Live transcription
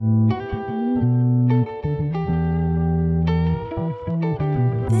This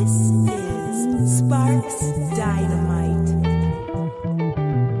is Sparks Dynamite.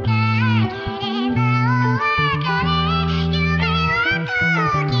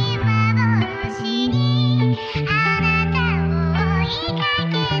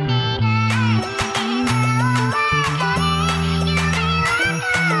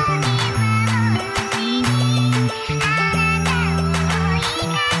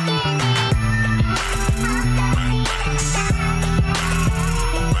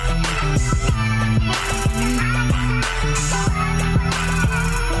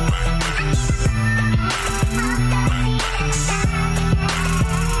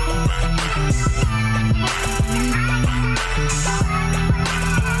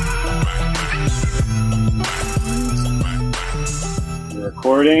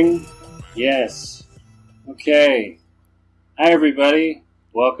 Recording? Yes. Okay. Hi everybody.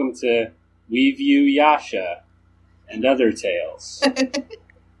 Welcome to We View Yasha and Other Tales.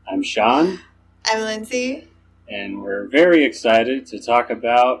 I'm Sean. I'm Lindsay. And we're very excited to talk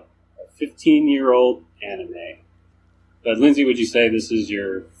about a 15-year-old anime. But Lindsay, would you say this is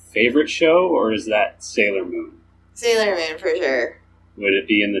your favorite show, or is that Sailor Moon? Sailor Moon for sure. Would it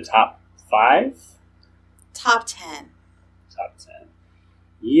be in the top 5? Top 10. Top 10.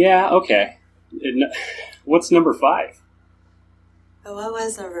 Yeah, okay. What's number 5? Oh, what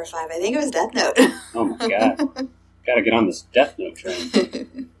was number 5? I think it was Death Note. Oh my god. Gotta get on this Death Note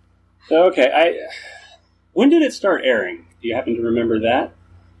train. So, okay, when did it start airing? Do you happen to remember that?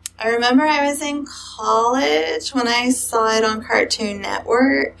 I remember I was in college when I saw it on Cartoon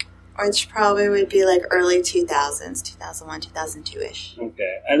Network, which probably would be like early 2000s, 2001, 2002-ish.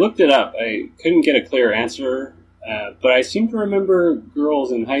 Okay, I looked it up. I couldn't get a clear answer, but I seem to remember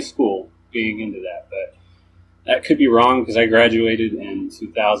girls in high school being into that, but that could be wrong because I graduated in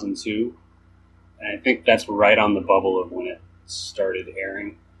 2002, and I think that's right on the bubble of when it started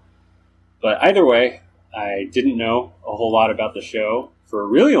airing. But either way, I didn't know a whole lot about the show. For a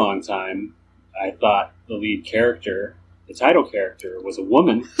really long time, I thought the lead character, the title character, was a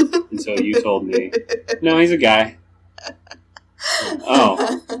woman until you told me, no, he's a guy.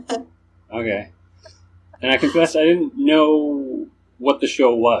 Oh, okay. And I confess I didn't know what the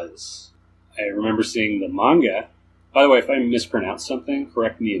show was. I remember seeing the manga. By the way, if I mispronounce something,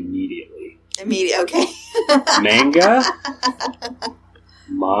 correct me immediately. Okay. Manga?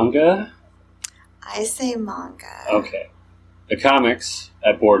 Manga? I say manga. Okay. The comics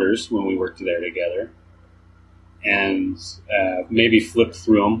at Borders when we worked there together, and maybe flipped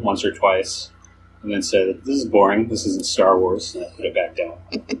through them once or twice, and then said, this is boring, this isn't Star Wars, and I put it back down.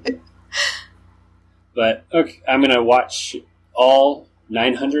 But, okay, I'm going to watch all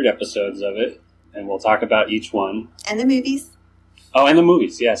 900 episodes of it, and we'll talk about each one. And the movies. Oh, and the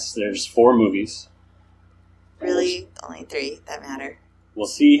movies, yes. There's 4 movies. Really, only 3 that matter. We'll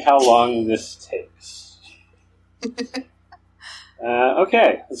see how long this takes.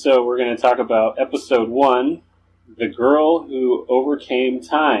 Okay, so we're going to talk about episode 1, The Girl Who Overcame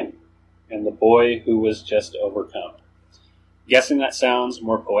Time, and the Boy Who Was Just Overcome. Guessing that sounds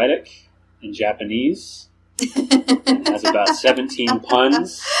more poetic in Japanese. It has about 17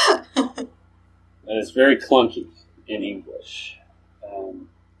 puns, but it's very clunky in English.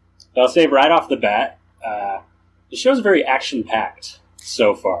 But I'll say right off the bat, the show's very action-packed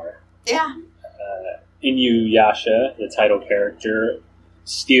so far. Yeah. Inuyasha, the title character,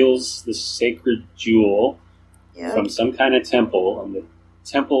 steals the sacred jewel from some kind of temple, and the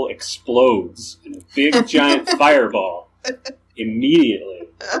temple explodes in a big giant fireball immediately.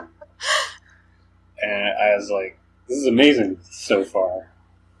 And I was like, this is amazing so far.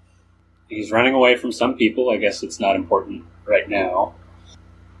 He's running away from some people. I guess it's not important right now.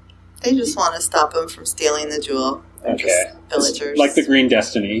 They just want to stop him from stealing the jewel. They're just villagers. Like the Green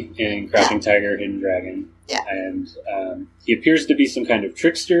Destiny in Crouching Tiger, Hidden Dragon. Yeah. And he appears to be some kind of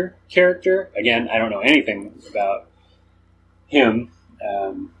trickster character. Again, I don't know anything about him.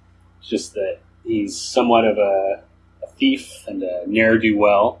 Just that he's somewhat of a thief and a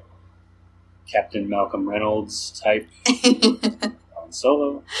ne'er-do-well. Captain Malcolm Reynolds type on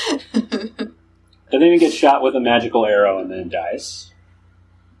Solo. But then he gets shot with a magical arrow and then dies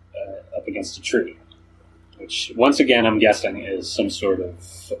up against a tree. Which, once again, I'm guessing is some sort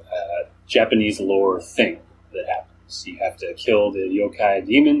of Japanese lore thing that happens. You have to kill the yokai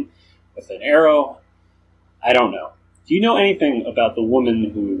demon with an arrow. I don't know. Do you know anything about the woman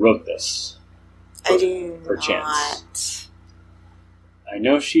who wrote this? I do Perchance. I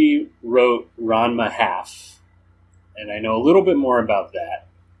know she wrote Ranma Half, and I know a little bit more about that.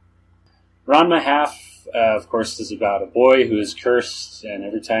 Ranma Half of course, is about a boy who is cursed, and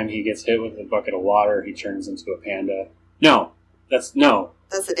every time he gets hit with a bucket of water, he turns into a panda. No, that's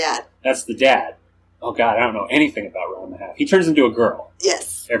the dad. That's the dad. Oh God, I don't know anything about Ranma Half. He turns into a girl.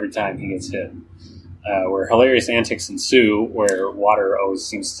 Yes. Every time he gets hit. Where hilarious antics ensue, where water always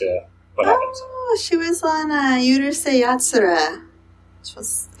seems to... What happens? Oh, she was on Yurusei Yatsura, which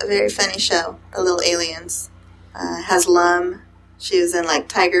was a very funny show. The little aliens. Has Lum. She was in like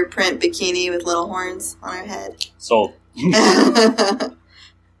tiger print bikini with little horns on her head. Sold. It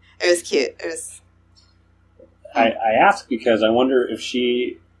was cute. It was. I ask because I wonder if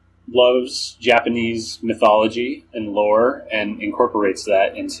she loves Japanese mythology and lore and incorporates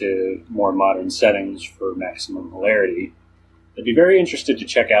that into more modern settings for maximum hilarity. I'd be very interested to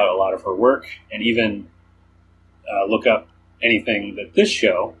check out a lot of her work and even look up anything that this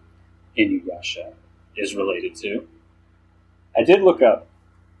show, Inuyasha, is related to. I did look up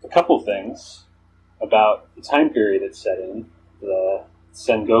a couple things about the time period it's set in, the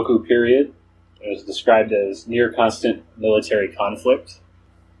Sengoku period. It was described as near constant military conflict.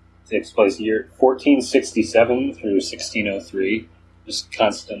 It takes place year 1467 through 1603. Just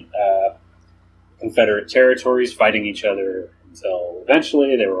constant Confederate territories fighting each other until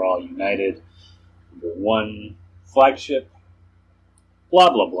eventually they were all united under one flagship. Blah,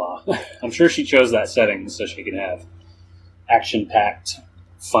 blah, blah. I'm sure she chose that setting so she can have action-packed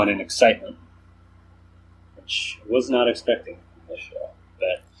fun and excitement, which I was not expecting in this show.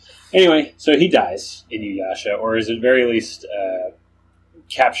 But anyway, so he dies in Inuyasha, or is at very least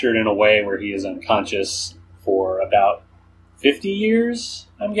captured in a way where he is unconscious for about 50 years,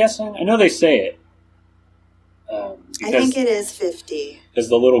 I'm guessing. I know they say it. I think it is 50. Because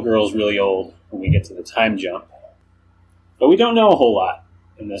the little girl's really old when we get to the time jump. But we don't know a whole lot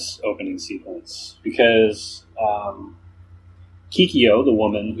in this opening sequence, because Kikyo, the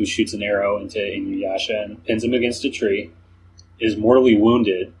woman who shoots an arrow into Inuyasha and pins him against a tree, is mortally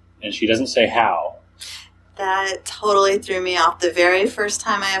wounded, and she doesn't say how. That totally threw me off the very first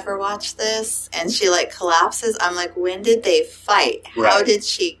time I ever watched this, and she like collapses. I'm like, when did they fight? How Right. did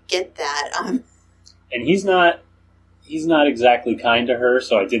she get that? And he's not exactly kind to her,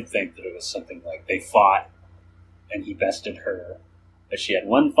 so I did think that it was something like they fought and he bested her, but she had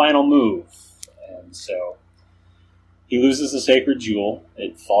one final move, and so he loses the sacred jewel.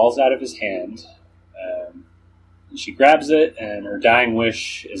 It falls out of his hand, and she grabs it, and her dying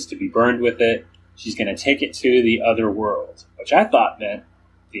wish is to be burned with it. She's going to take it to the other world, which I thought meant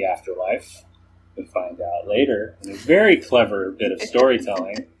the afterlife. We'll find out later in a very clever bit of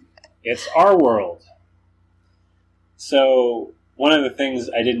storytelling. It's our world. So one of the things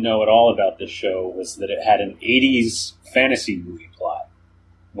I didn't know at all about this show was that it had an 80s fantasy movie plot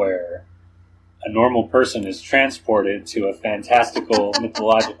where a normal person is transported to a fantastical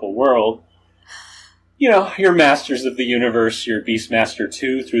mythological world. You know, your Masters of the Universe, your Beastmaster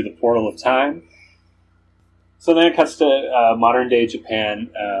 2 through the portal of time. So then it cuts to modern day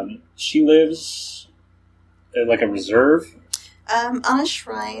Japan. She lives at like a reserve. On a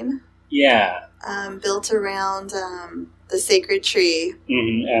shrine. Yeah. Built around the sacred tree.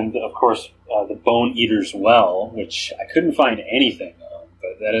 Mm-hmm. And of course, the Bone Eater's Well, which I couldn't find anything on,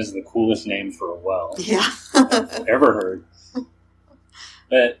 but that is the coolest name for a well Yeah. I've ever heard.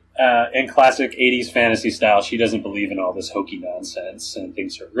 But in classic 80s fantasy style, she doesn't believe in all this hokey nonsense and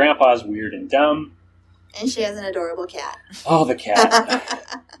thinks her grandpa's weird and dumb. And she has an adorable cat. Oh, the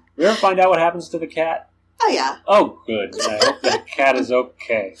cat. We ever find out what happens to the cat? Oh, yeah. Oh, good. I hope that cat is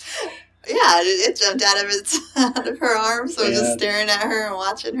okay. Yeah, it jumped out of her arms, so I was Yeah. just staring at her and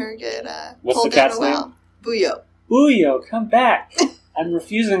watching her get What's pulled the cat's down a well. Buyo. Buyo, come back. I'm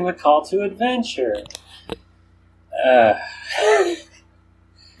refusing the call to adventure.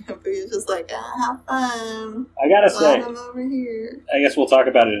 Buyo's just like, have fun. I gotta say, Glad I'm over here. I guess we'll talk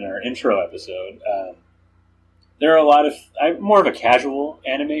about it in our intro episode. There are a lot of... I'm more of a casual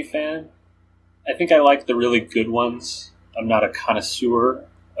anime fan. I think I like the really good ones. I'm not a connoisseur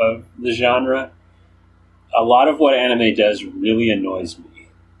of the genre. A lot of what anime does really annoys me.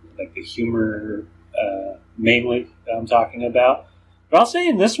 Like the humor, mainly, that I'm talking about. But I'll say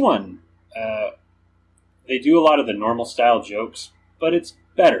in this one, they do a lot of the normal style jokes, but it's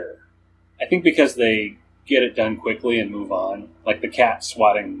better. I think because they get it done quickly and move on. Like the cat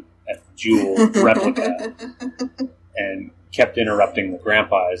swatting at the Jewel replica and kept interrupting the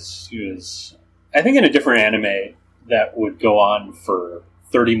grandpas. Who is, I think in a different anime, that would go on for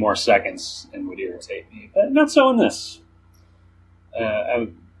 30 more seconds and would irritate me. But not so in this. I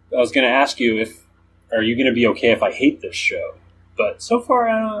was going to ask you are you going to be okay if I hate this show? But so far,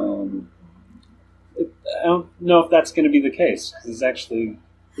 I don't know if that's going to be the case, because it's actually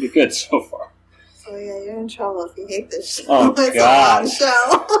pretty good so far. So Oh yeah, you're in trouble if you hate this show. Oh, it's God. a long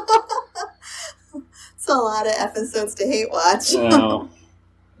show. It's a lot of episodes to hate watch. No.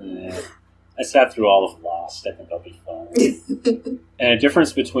 I sat through all of Lost. I think that'll be fun. And a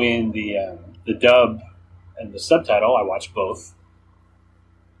difference between the dub and the subtitle, I watch both.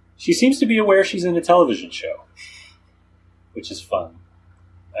 She seems to be aware she's in a television show, which is fun.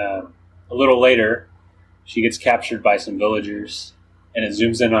 A little later, she gets captured by some villagers, and it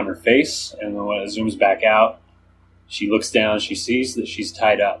zooms in on her face, and then when it zooms back out, she looks down, she sees that she's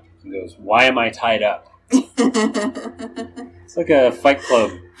tied up, and goes, "Why am I tied up?" It's like a Fight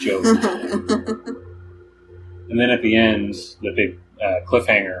Club joke. And then at the end, the big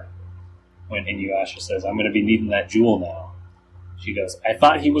cliffhanger, when Inuyasha says, "I'm going to be needing that jewel now." She goes, "I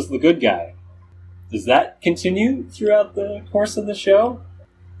thought he was the good guy." Does that continue throughout the course of the show?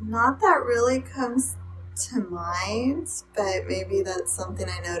 Not that really comes to mind, but maybe that's something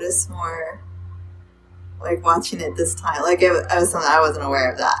I noticed more, like watching it this time. Like it was something I wasn't aware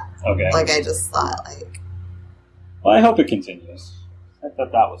of that. Okay. Like I just thought, like, Well, I hope it continues. I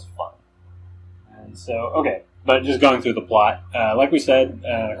thought that was fun. And so, okay. But just going through the plot, like we said,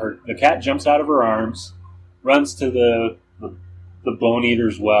 the cat jumps out of her arms, runs to the Bone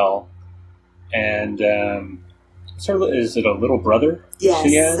Eater's well, and is it a little brother yes,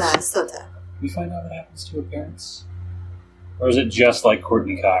 she has? Sota. We find out what happens to her parents? Or is it just like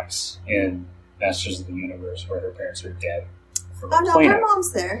Courtney Cox in Masters of the Universe, where her parents are dead from Oh a no, plane her accident?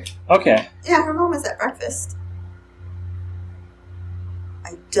 mom's there. Okay. Yeah, her mom was at breakfast.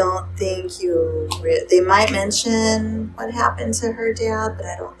 I don't think they might mention what happened to her dad, but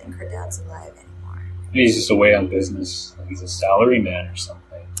I don't think her dad's alive anymore. He's just away on business. He's a salaryman or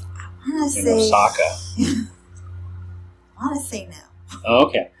something. I want to In say Osaka. I want to say no. Oh,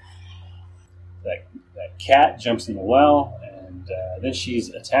 okay. That cat jumps in the well, and then she's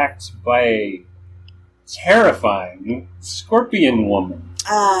attacked by a terrifying scorpion woman.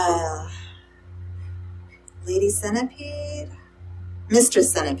 Lady Centipede?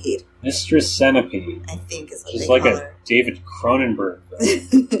 Mistress Centipede, Mistress Centipede. I think is what She's they like call a her. David Cronenberg.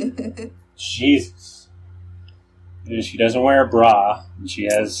 Jesus. And she doesn't wear a bra, and she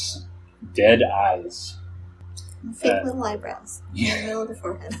has dead eyes. Fake little eyebrows in the middle of the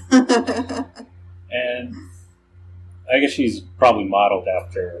forehead. And I guess she's probably modeled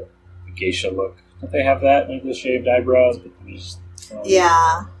after the geisha look. Don't they have that, like the shaved eyebrows? But they're just,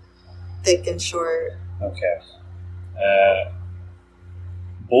 Yeah, thick and short. Okay.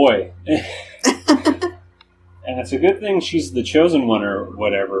 Boy. And it's a good thing she's the chosen one or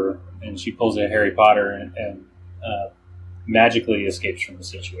whatever, and she pulls a Harry Potter and magically escapes from the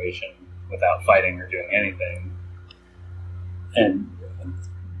situation without fighting or doing anything. And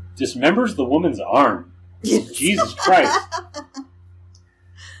dismembers the woman's arm. Yes. Jesus Christ.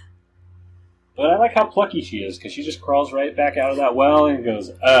 But I like how plucky she is, because she just crawls right back out of that well and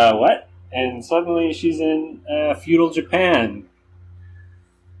goes, what? And suddenly she's in feudal Japan.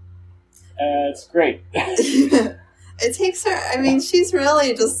 It's great. It takes her, I mean, she's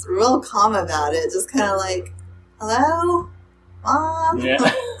really just real calm about it. Just kind of like, hello? Mom? Yeah.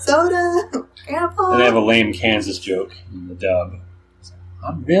 Soda? Grandpa? And they have a lame Kansas joke in the dub.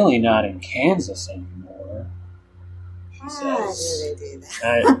 "I'm really not in Kansas anymore," she Why says. do they do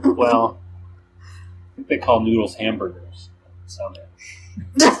that? Well, I think they call noodles hamburgers. Someday.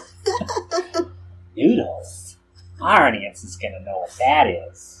 Noodles? Our audience is going to know what that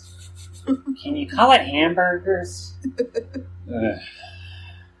is. Can you call it hamburgers?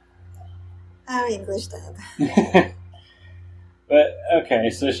 Oh, English dub. But, okay,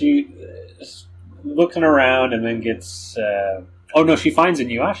 so she looking around and then gets... oh, no, she finds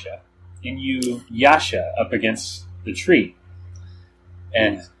Inuyasha up against the tree.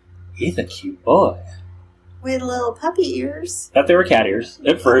 And he's a cute boy. With little puppy ears. Thought they were cat ears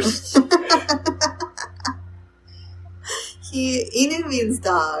at first. Inu means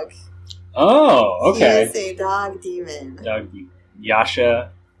dog. Oh, okay. He is a dog demon. Dog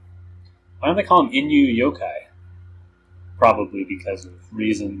Yasha. Why don't they call him Inu Yokai? Probably because of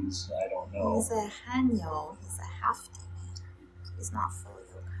reasons I don't know. He's a hanyo. He's a half demon. He's not full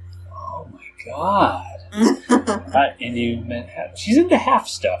yokai. Oh my god. Inu meant half. She's into half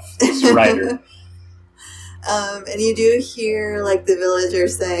stuff, this writer. And you do hear like the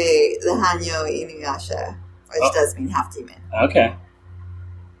villagers say the hanyo Inuyasha, which does mean half demon. Okay.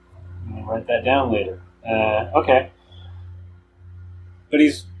 I'm going to write that down later. Okay. But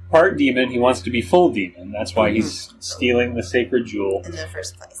he's part demon. He wants to be full demon. That's why he's stealing the sacred jewel. In the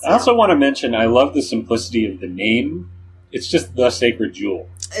first place. I also want to mention, I love the simplicity of the name. It's just the sacred jewel.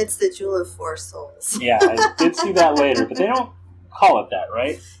 It's the Jewel of Four Souls. Yeah, I did see that later, but they don't call it that,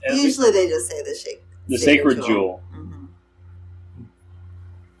 right? Usually they just say the sacred jewel. Mm-hmm.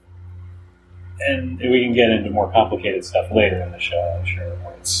 And we can get into more complicated stuff later in the show, I'm sure.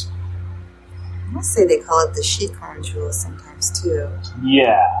 Where it's, I must say they call it the Shikon jewel sometimes too.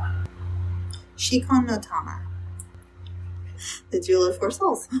 yeah. Shikon no Tama. The jewel of 4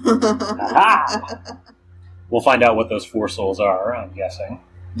 souls. Aha! We'll find out what those 4 souls are, I'm guessing,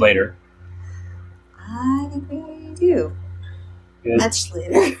 later. I think we do. Good. Much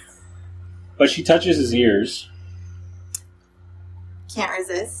later. But she touches his ears. Can't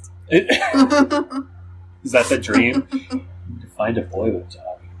resist. Is that the dream? To find a boy with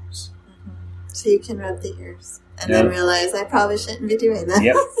dog ears. So you can rub the ears. And Yeah. then realize I probably shouldn't be doing this.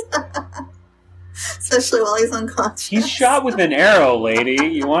 Yep. Especially while he's unconscious. He's shot with an arrow, lady.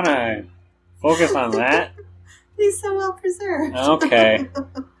 You want to focus on that? He's so well preserved. Okay.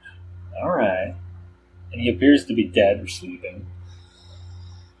 All right. And he appears to be dead or sleeping.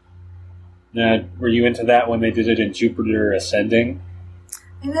 Now, were you into that when they did it in Jupiter Ascending?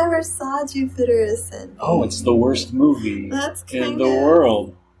 I never saw Jupiter Ascending. Oh, it's the worst movie That's in kind the of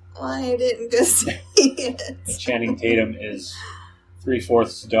world. why I didn't go see it. Channing Tatum is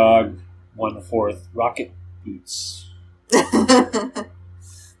 3/4 dog, 1/4 rocket boots.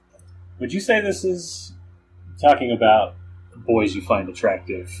 Would you say this is talking about boys you find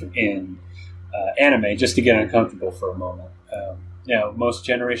attractive in anime, just to get uncomfortable for a moment? Most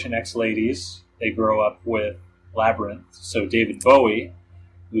Generation X ladies, they grow up with Labyrinth, so David Bowie,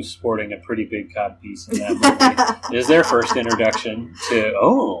 who's sporting a pretty big codpiece in that movie, is their first introduction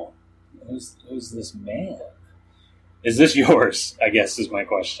to, who's this man? Is this yours, I guess, is my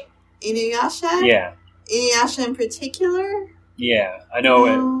question. Inuyasha? Yeah. Inuyasha in particular? Yeah, I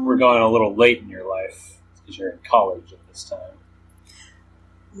know we're going a little late in your life because you're in college at this time.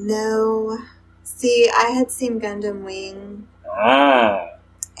 No. See, I had seen Gundam Wing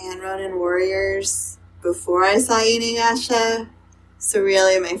and Ronin Warriors before I saw Inuyasha. So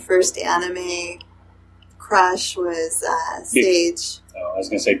really my first anime crush was Sage. I was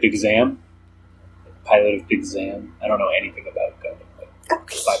going to say Big Zam. The pilot of Big Zam. I don't know anything about Gundam Wing,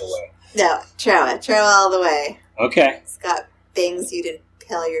 by the way. No, Trawa all the way. Okay. It's got bangs you'd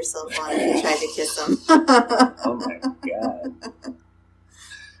impale yourself on if you tried to kiss him. Oh my god.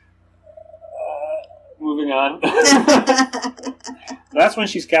 Moving on. That's when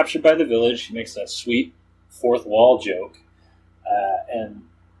she's captured by the village. She makes that sweet fourth wall joke. And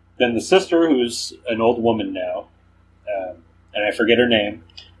then the sister, who's an old woman now, and I forget her name,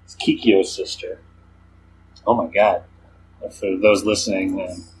 it's Kikyo's sister. Oh my god. For those listening,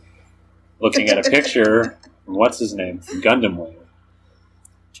 looking at a picture from what's his name? From Gundam Wing.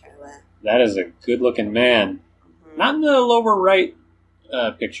 That is a good looking man. Mm-hmm. Not in the lower right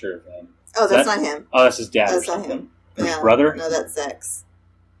picture of him. Oh, that's not him. Oh, that's his dad. That's not him. Or his brother? No, that's Zex.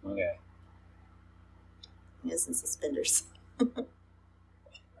 Okay. He has some suspenders.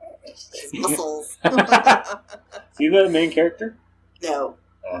 His muscles. See the main character? No.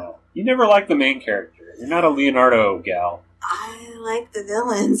 You never liked the main character. You're not a Leonardo gal. I like the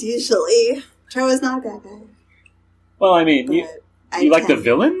villains, usually. Trowa's not a bad guy. Well, I mean, you like the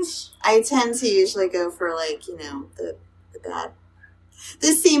villains? I tend to usually go for, the bad... the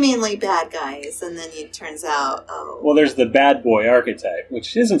seemingly bad guys, and then it turns out, Well, there's the bad boy archetype,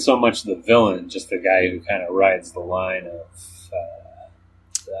 which isn't so much the villain, just the guy who kind of rides the line of,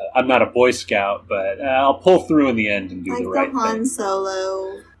 I'm not a Boy Scout, but I'll pull through in the end and do the right thing. Like the Han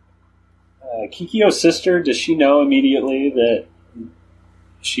Solo. Kikyo's sister, does she know immediately that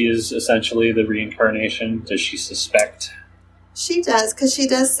she is essentially the reincarnation? Does she suspect? She does, because she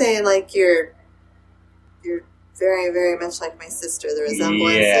does say, you're very, very much like my sister. The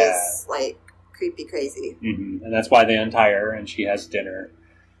resemblance is, creepy crazy. Mm-hmm. And that's why they untie her, and she has dinner.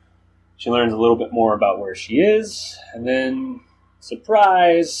 She learns a little bit more about where she is, and then,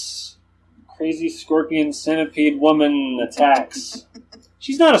 surprise, crazy scorpion centipede woman attacks.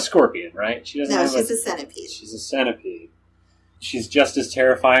 She's not a scorpion, right? She doesn't. No, she's a centipede. She's a centipede. She's just as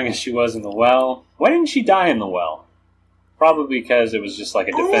terrifying as she was in the well. Why didn't she die in the well? Probably because it was just like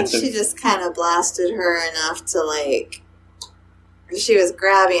a defensive... I think she just kind of blasted her enough to, she was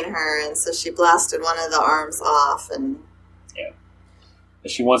grabbing her, and so she blasted one of the arms off, and... Yeah.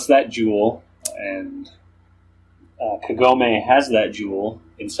 She wants that jewel, and Kagome has that jewel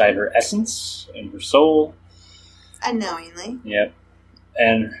inside her essence, in her soul. Unknowingly. Yep.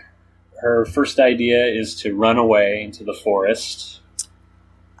 And her first idea is to run away into the forest.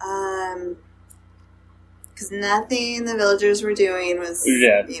 Because nothing the villagers were doing was,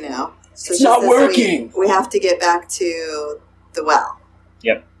 So it's not working! We have to get back to the well.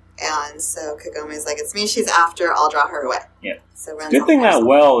 Yep. And so Kagome's like, it's me she's after, I'll draw her away. Yeah. So runs Good off thing by that herself.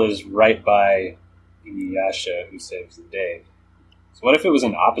 well is right by Inuyasha, who saves the day. So what if it was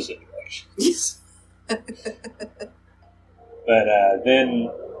in opposite directions? But then,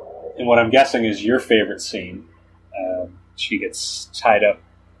 and what I'm guessing is your favorite scene, she gets tied up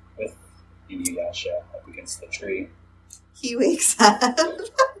with Inuyasha up against the tree. He wakes up.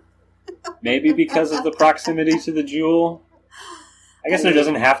 Maybe because of the proximity to the jewel. I guess there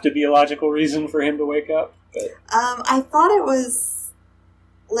doesn't have to be a logical reason for him to wake up. But I thought it was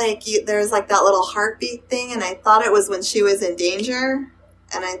like there was like that little heartbeat thing, and I thought it was when she was in danger,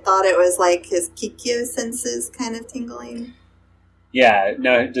 and I thought it was like his Kikyo senses kind of tingling. yeah,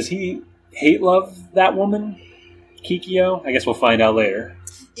 no, does he hate love that woman, Kikyo? I guess we'll find out later.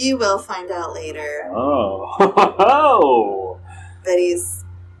 You will find out later. Oh. But he's,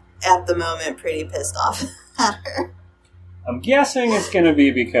 at the moment, pretty pissed off at her. I'm guessing it's going to be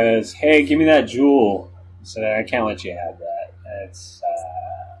because, hey, give me that jewel. So I can't let you have that. It's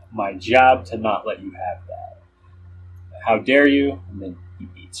my job to not let you have that. How dare you? And then he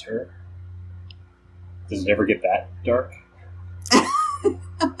beats her. Does it ever get that dark?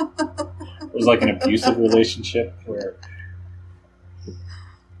 It was like an abusive relationship where...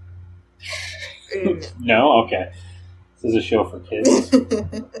 No? Okay. This is a show for kids.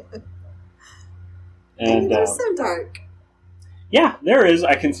 And They're so dark. yeah, there is.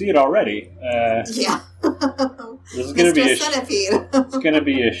 I can see it already. Yeah. This is going to be Mr. Centipede. it's going to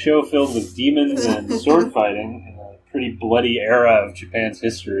be a show filled with demons and sword fighting in a pretty bloody era of Japan's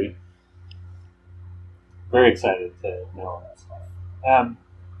history. Very excited to know all that stuff.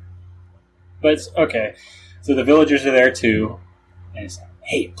 But okay, so the villagers are there too, and it's like,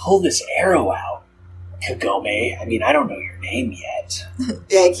 hey, pull this arrow out, Kagome. I mean, I don't know your name yet.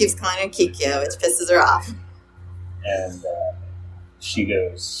 Yeah, he keeps calling her Kikyo, which pisses her off. And she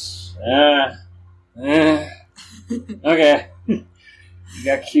goes, okay. You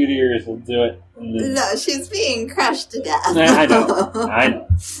got cute ears, we'll do it. And then, No, she's being crushed to death. I know.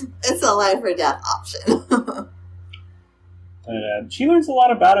 It's a life or death option. But she learns a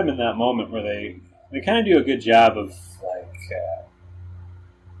lot about him in that moment where they kind of do a good job of, like,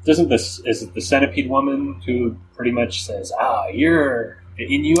 is it the centipede woman who pretty much says, you're the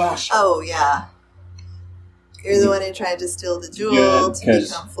Inuyasha. Oh, yeah. You're the one who tried to steal the jewel Good, to 'cause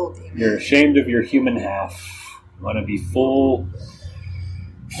become full demon. You're ashamed of your human half. You want to be full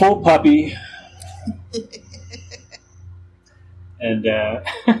puppy. And, Oh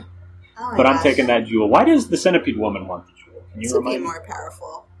my but I'm gosh. taking that jewel. Why does the centipede woman want the jewel? Can you To be remind me? more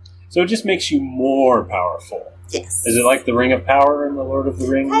powerful. So it just makes you more powerful. Yes. Is it like the Ring of Power in the Lord of the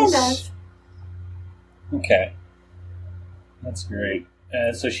Rings? Kind of. Okay. That's great.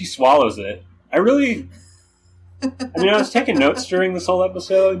 So she swallows it. I was taking notes during this whole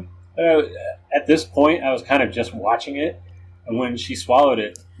episode. At this point, I was kind of just watching it. And when she swallowed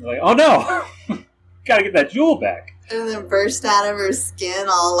it, I was like, oh no! Gotta get that jewel back. And then burst out of her skin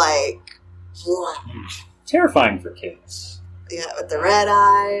all like... Terrifying for kids. Yeah, with the red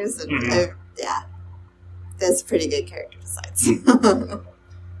eyes. And Mhm. yeah. That's a pretty good character designs.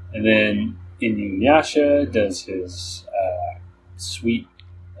 And then Inuyasha does his sweet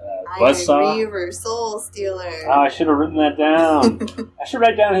buzzsaw. Iron Reaver, Soul Stealer. Oh, I should have written that down. I should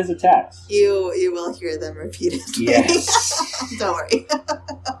write down his attacks. You will hear them repeatedly. Yes. Don't worry.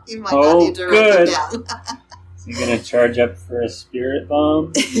 You might Oh, not need to write good. them down. Is he going to charge up for a spirit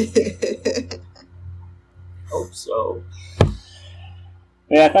bomb? Hope so.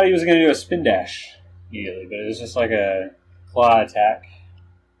 Yeah, I thought he was going to do a spin dash immediately, but it was just like a claw attack.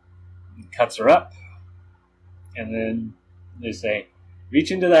 He cuts her up, and then they say,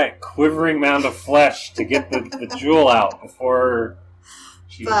 reach into that quivering mound of flesh to get the jewel out before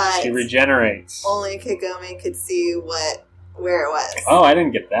she regenerates. Only Kagome could see where it was. Oh, I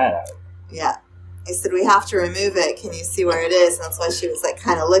didn't get that out. Yeah. He said, we have to remove it. Can you see where it is? And that's why she was like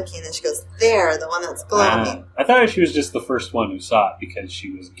kind of looking. And she goes, there, the one that's glowing. I thought she was just the first one who saw it because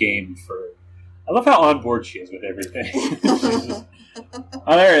she was game for... I love how on board she is with everything. She's just,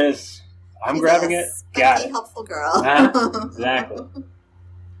 oh, there it is. I'm She's grabbing a it. Got spunky, it. helpful girl. Exactly.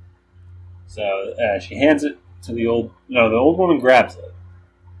 So she hands it to the old... No, the old woman grabs it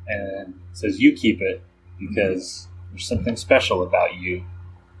and says, you keep it because there's something special about you,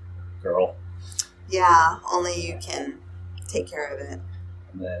 girl. Yeah, only you can take care of it.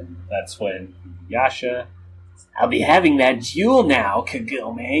 And then that's when Yasha... I'll be having that jewel now,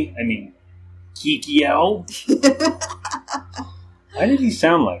 Kagome. I mean, Kikyo. Why did he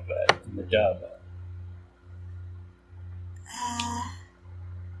sound like that in the dub? I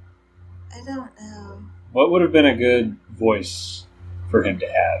don't know. What would have been a good voice for him to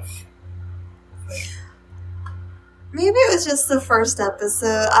have. Maybe it was just the first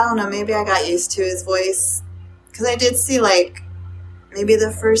episode. I don't know. Maybe I got used to his voice. Because I did see, like, maybe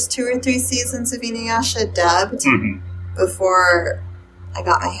the first 2 or 3 seasons of Inuyasha dubbed before I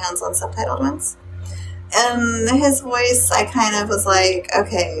got my hands on subtitled ones. And his voice, I kind of was like,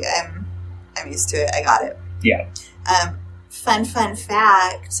 okay, I'm used to it. I got it. Yeah. Fun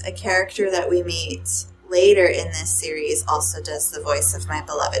fact, a character that we meet later in this series also does the voice of my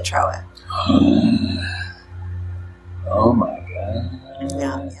beloved Troa. Oh my god.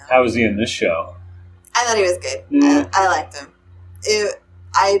 Yeah. How was he in this show? I thought he was good. Yeah. I liked him.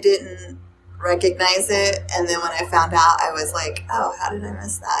 I didn't recognize it, and then when I found out, I was like, oh, how did I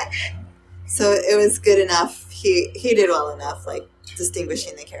miss that? So it was good enough. He did well enough, like,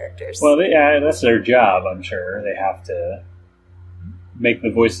 distinguishing the characters. Well, that's their job, I'm sure. They have to make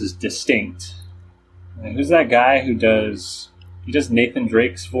the voices distinct. And who's that guy who does Nathan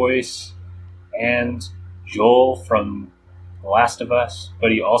Drake's voice and Joel from The Last of Us,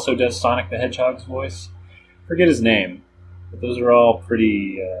 but he also does Sonic the Hedgehog's voice? Forget his name, but those are all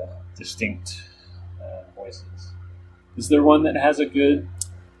pretty distinct voices. Is there one that has a good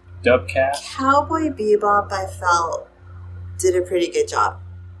dub cast? Cowboy Bebop, I felt, did a pretty good job.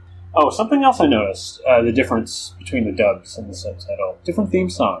 Oh, something else I noticed, the difference between the dubs and the subtitle. Different theme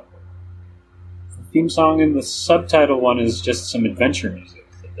song. The theme song in the subtitle one is just some adventure music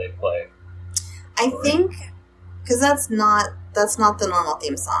that they play. I think, because that's not the normal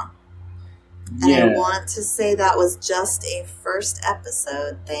theme song. And Yeah. I want to say that was just a first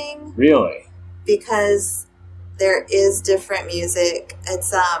episode thing. Really? Because there is different music.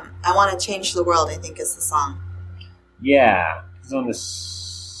 It's, I Want to Change the World, I think is the song. Yeah. It's on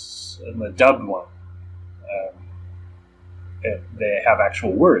the dubbed one. They have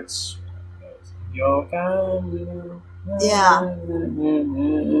actual words. Yeah.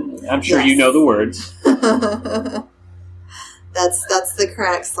 I'm sure you know the words. That's the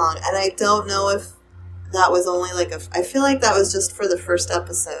correct song. And I don't know if that was only like I feel like that was just for the first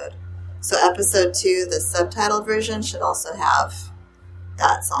episode. So episode 2, the subtitled version, should also have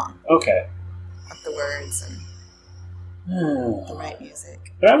that song. Okay. With the words and the right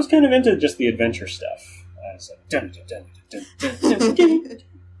music. But I was kind of into just the adventure stuff. I was like, dun, dun, dun, dun, dun, dun, dun.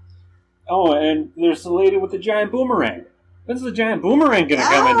 Oh, and there's the lady with the giant boomerang. When's the giant boomerang going to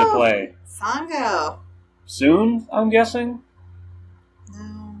come into play? Sango. Soon, I'm guessing?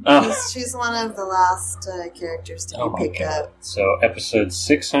 No. Oh. She's one of the last characters to be picked up. So, episode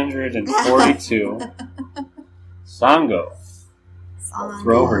 642. Sango will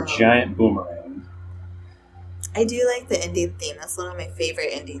throw her giant boomerang. I do like the ending theme. That's one of my favorite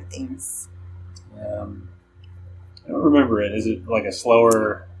ending themes. I don't remember it. Is it like a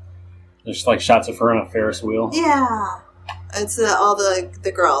slower... There's like shots of her on a Ferris wheel? Yeah. It's all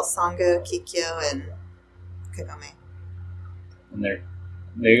the girls. Sango, Kikyo, and Kagome. And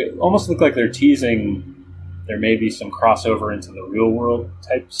they almost look like they're teasing there may be some crossover into the real world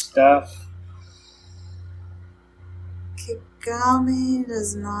type stuff. Kagome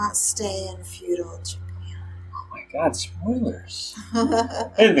does not stay in feudal Japan. Oh my god, spoilers. I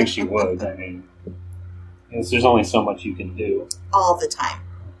didn't think she would. I mean, there's only so much you can do. All the time.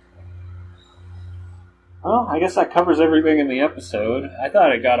 Well, I guess that covers everything in the episode. I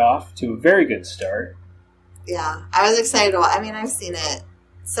thought it got off to a very good start. Yeah, I was excited to watch. I mean, I've seen it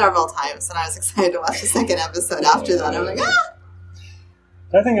several times, and I was excited to watch the second episode after that. I'm like, ah!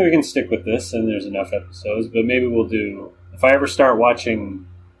 I think we can stick with this, and there's enough episodes, but maybe we'll do... If I ever start watching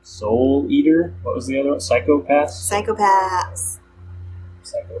Soul Eater, what was the other one? Psychopaths? Psychopaths.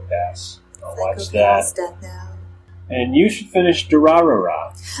 I'll watch that. Death Note. And you should finish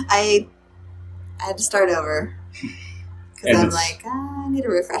Durarara. I had to start over. Because I'm like, I need a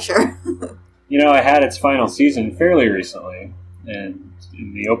refresher. You know, I had its final season fairly recently, and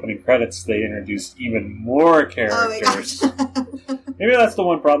in the opening credits, they introduced even more characters. Oh my gosh. Maybe that's the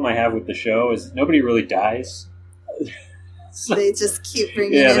one problem I have with the show, is nobody really dies. So, they just keep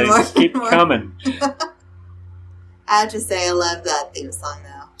bringing yeah, in they more just keep and more. coming. I have to say, I love that theme song,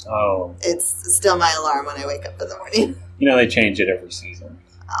 though. Oh. It's still my alarm when I wake up in the morning. You know, they change it every season.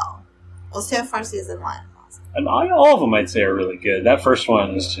 Oh. Well, so far, season 1. And all of them, I'd say, are really good. That first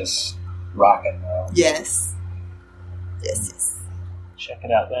one is just rocking, though. Yes. Yes. Check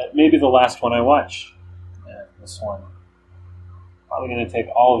it out. That maybe the last one I watch. This one. Probably going to take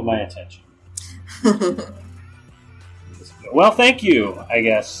all of my attention. Well, thank you, I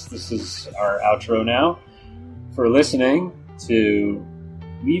guess. This is our outro now. For listening to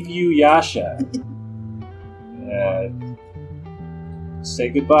Leave You Yasha. Say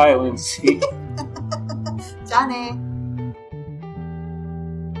goodbye, Lindsay. Johnny.